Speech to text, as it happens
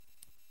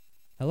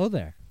Hello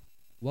there.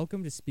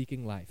 Welcome to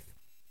Speaking Life,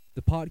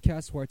 the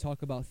podcast where I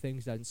talk about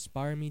things that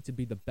inspire me to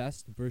be the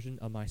best version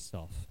of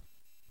myself.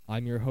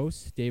 I'm your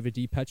host, David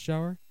D.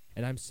 Petshower,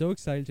 and I'm so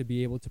excited to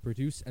be able to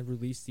produce and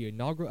release the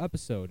inaugural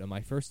episode of my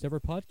first ever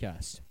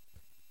podcast.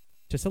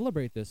 To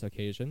celebrate this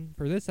occasion,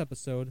 for this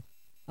episode,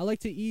 I'd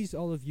like to ease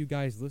all of you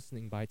guys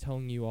listening by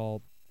telling you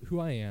all who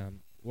I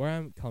am, where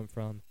I come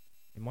from,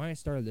 and why I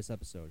started this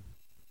episode.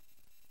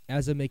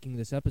 As of making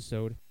this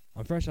episode,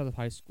 I'm fresh out of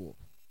high school,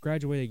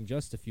 graduating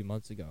just a few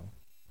months ago.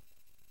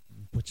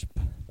 Which,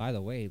 by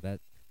the way, that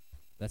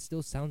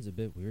still sounds a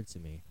bit weird to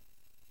me.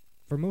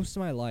 For most of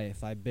my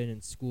life, I've been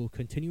in school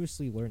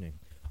continuously learning,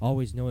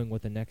 always knowing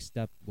what the next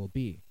step will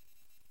be.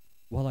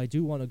 While I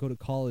do want to go to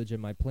college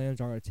and my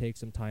plans are to take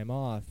some time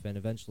off and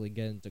eventually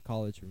get into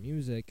college for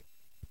music,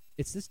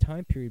 it's this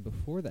time period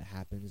before that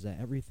happens that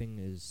everything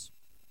is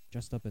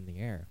just up in the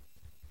air.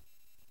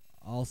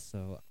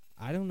 Also,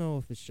 I don't know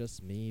if it's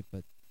just me,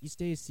 but these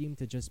days seem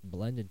to just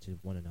blend into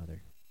one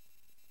another.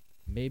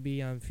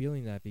 Maybe I'm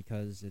feeling that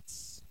because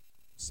it's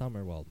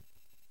summer, well,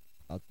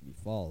 about to be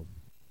fall,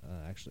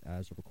 actually,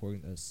 as we're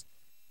recording this,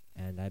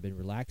 and I've been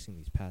relaxing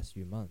these past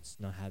few months,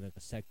 not having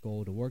a set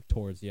goal to work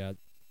towards yet,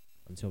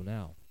 until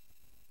now.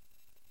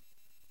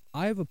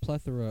 I have a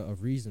plethora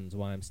of reasons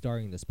why I'm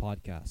starting this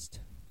podcast.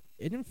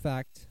 It, in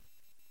fact,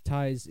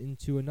 ties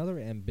into another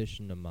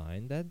ambition of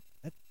mine that,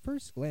 at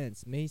first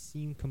glance, may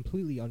seem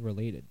completely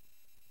unrelated.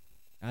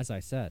 As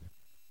I said,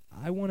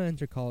 I want to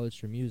enter college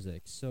for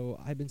music, so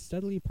I've been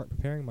steadily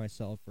preparing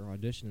myself for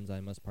auditions I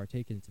must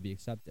partake in to be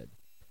accepted.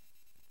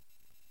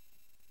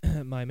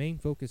 My main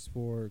focus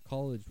for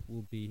college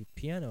will be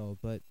piano,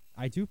 but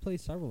I do play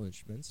several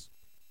instruments.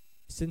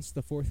 Since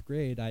the 4th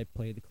grade, I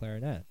played the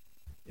clarinet.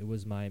 It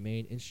was my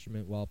main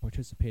instrument while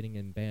participating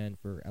in band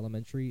for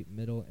elementary,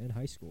 middle, and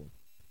high school.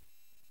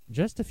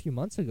 Just a few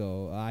months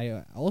ago,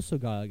 I also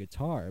got a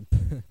guitar,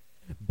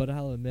 but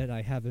I'll admit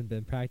I haven't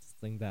been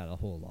practicing that a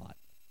whole lot.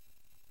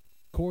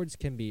 Chords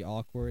can be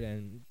awkward,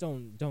 and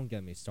don't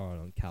get me started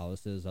on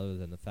calluses other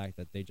than the fact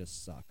that they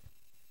just suck.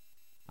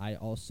 I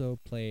also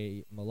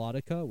play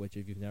melodica, which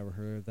if you've never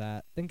heard of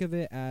that, think of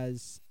it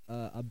as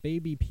a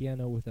baby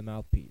piano with a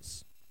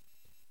mouthpiece.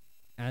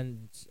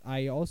 And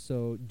I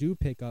also do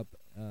pick up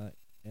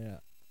an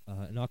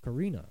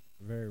ocarina,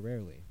 very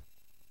rarely.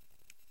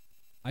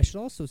 I should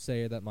also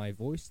say that my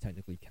voice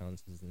technically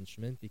counts as an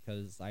instrument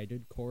because I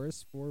did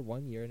chorus for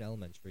 1 year in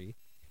elementary,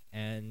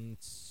 and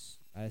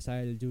I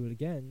decided to do it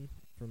again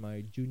for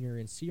my junior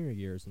and senior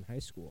years in high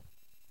school.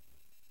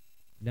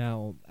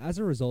 Now, as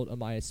a result of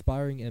my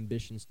aspiring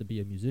ambitions to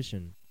be a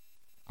musician,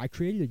 I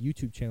created a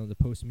YouTube channel to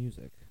post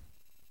music,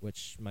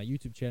 which my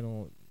YouTube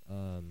channel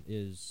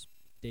is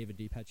David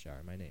D.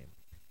 Petshower, my name.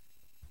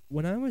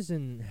 When I was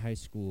in high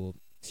school,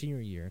 senior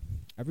year,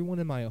 everyone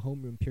in my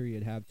homeroom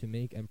period had to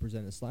make and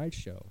present a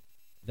slideshow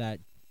that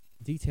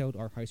detailed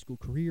our high school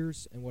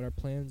careers and what our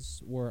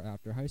plans were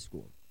after high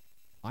school.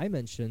 I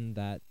mentioned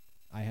that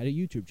I had a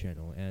YouTube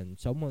channel, and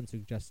someone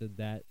suggested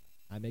that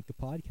I make a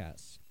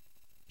podcast.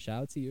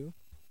 Shout out to you.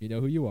 You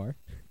know who you are.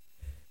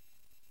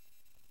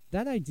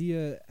 That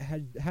idea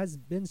has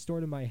been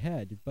stored in my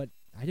head, but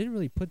I didn't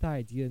really put that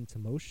idea into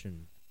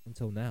motion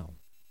until now.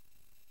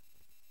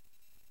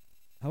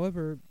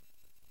 However,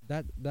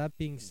 that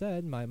being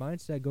said, my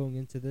mindset going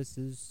into this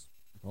is,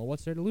 well,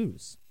 what's there to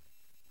lose?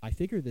 I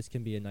figure this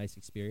can be a nice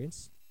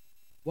experience.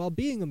 While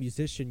being a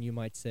musician, you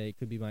might say,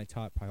 could be my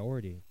top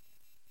priority,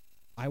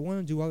 I want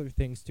to do other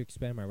things to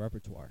expand my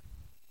repertoire.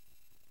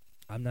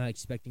 I'm not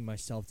expecting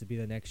myself to be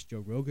the next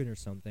Joe Rogan or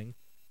something.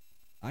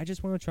 I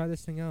just want to try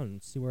this thing out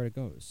and see where it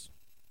goes.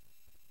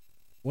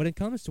 When it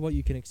comes to what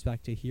you can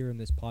expect to hear in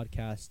this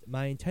podcast,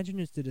 my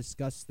intention is to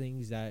discuss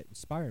things that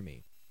inspire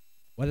me,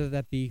 whether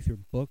that be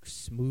through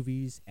books,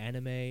 movies,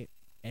 anime,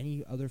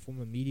 any other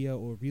form of media,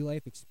 or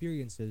real-life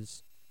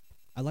experiences.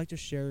 I'd like to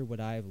share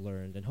what I've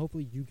learned, and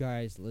hopefully you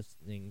guys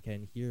listening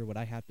can hear what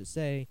I have to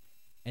say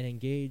and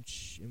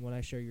engage in what I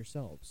share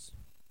yourselves.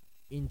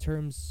 In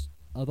terms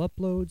of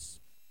uploads,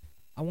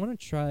 I want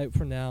to try,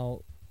 for now,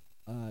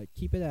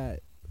 keep it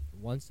at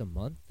once a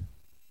month,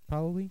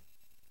 probably.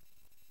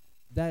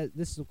 That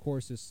this, of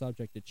course, is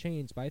subject to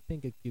change, but I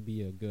think it could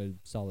be a good,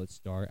 solid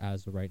start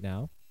as of right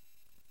now.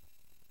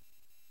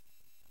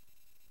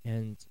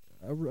 And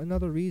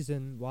another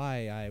reason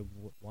why I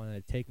want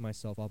to take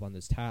myself up on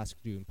this task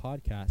doing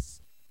podcasts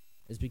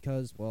is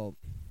because, well,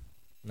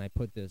 and I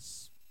put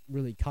this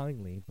really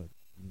kindly, but,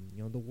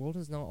 the world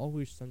is not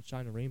always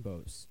sunshine and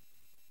rainbows.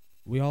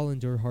 We all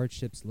endure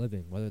hardships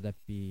living, whether that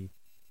be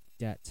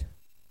debt,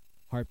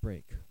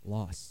 heartbreak,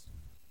 loss,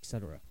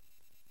 etc.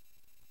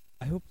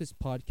 I hope this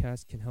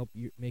podcast can help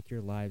you make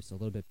your lives a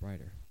little bit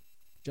brighter,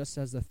 just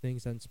as the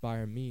things that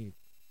inspire me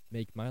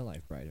make my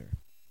life brighter.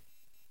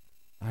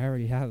 I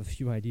already have a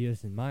few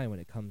ideas in mind when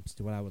it comes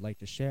to what I would like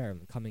to share in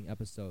the coming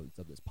episodes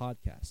of this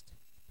podcast,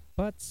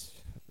 but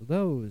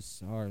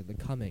those are the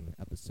coming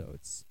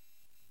episodes.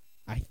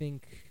 I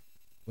think,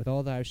 with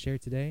all that I've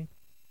shared today,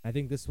 I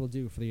think this will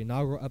do for the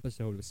inaugural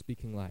episode of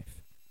Speaking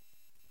Life.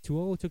 To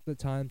all who took the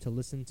time to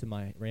listen to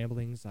my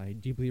ramblings, I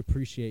deeply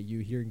appreciate you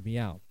hearing me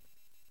out.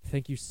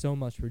 Thank you so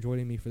much for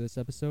joining me for this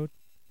episode,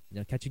 and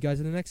I'll catch you guys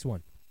in the next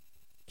one.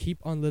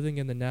 Keep on living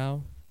in the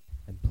now,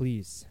 and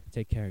please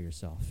take care of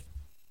yourself.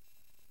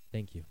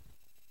 Thank you.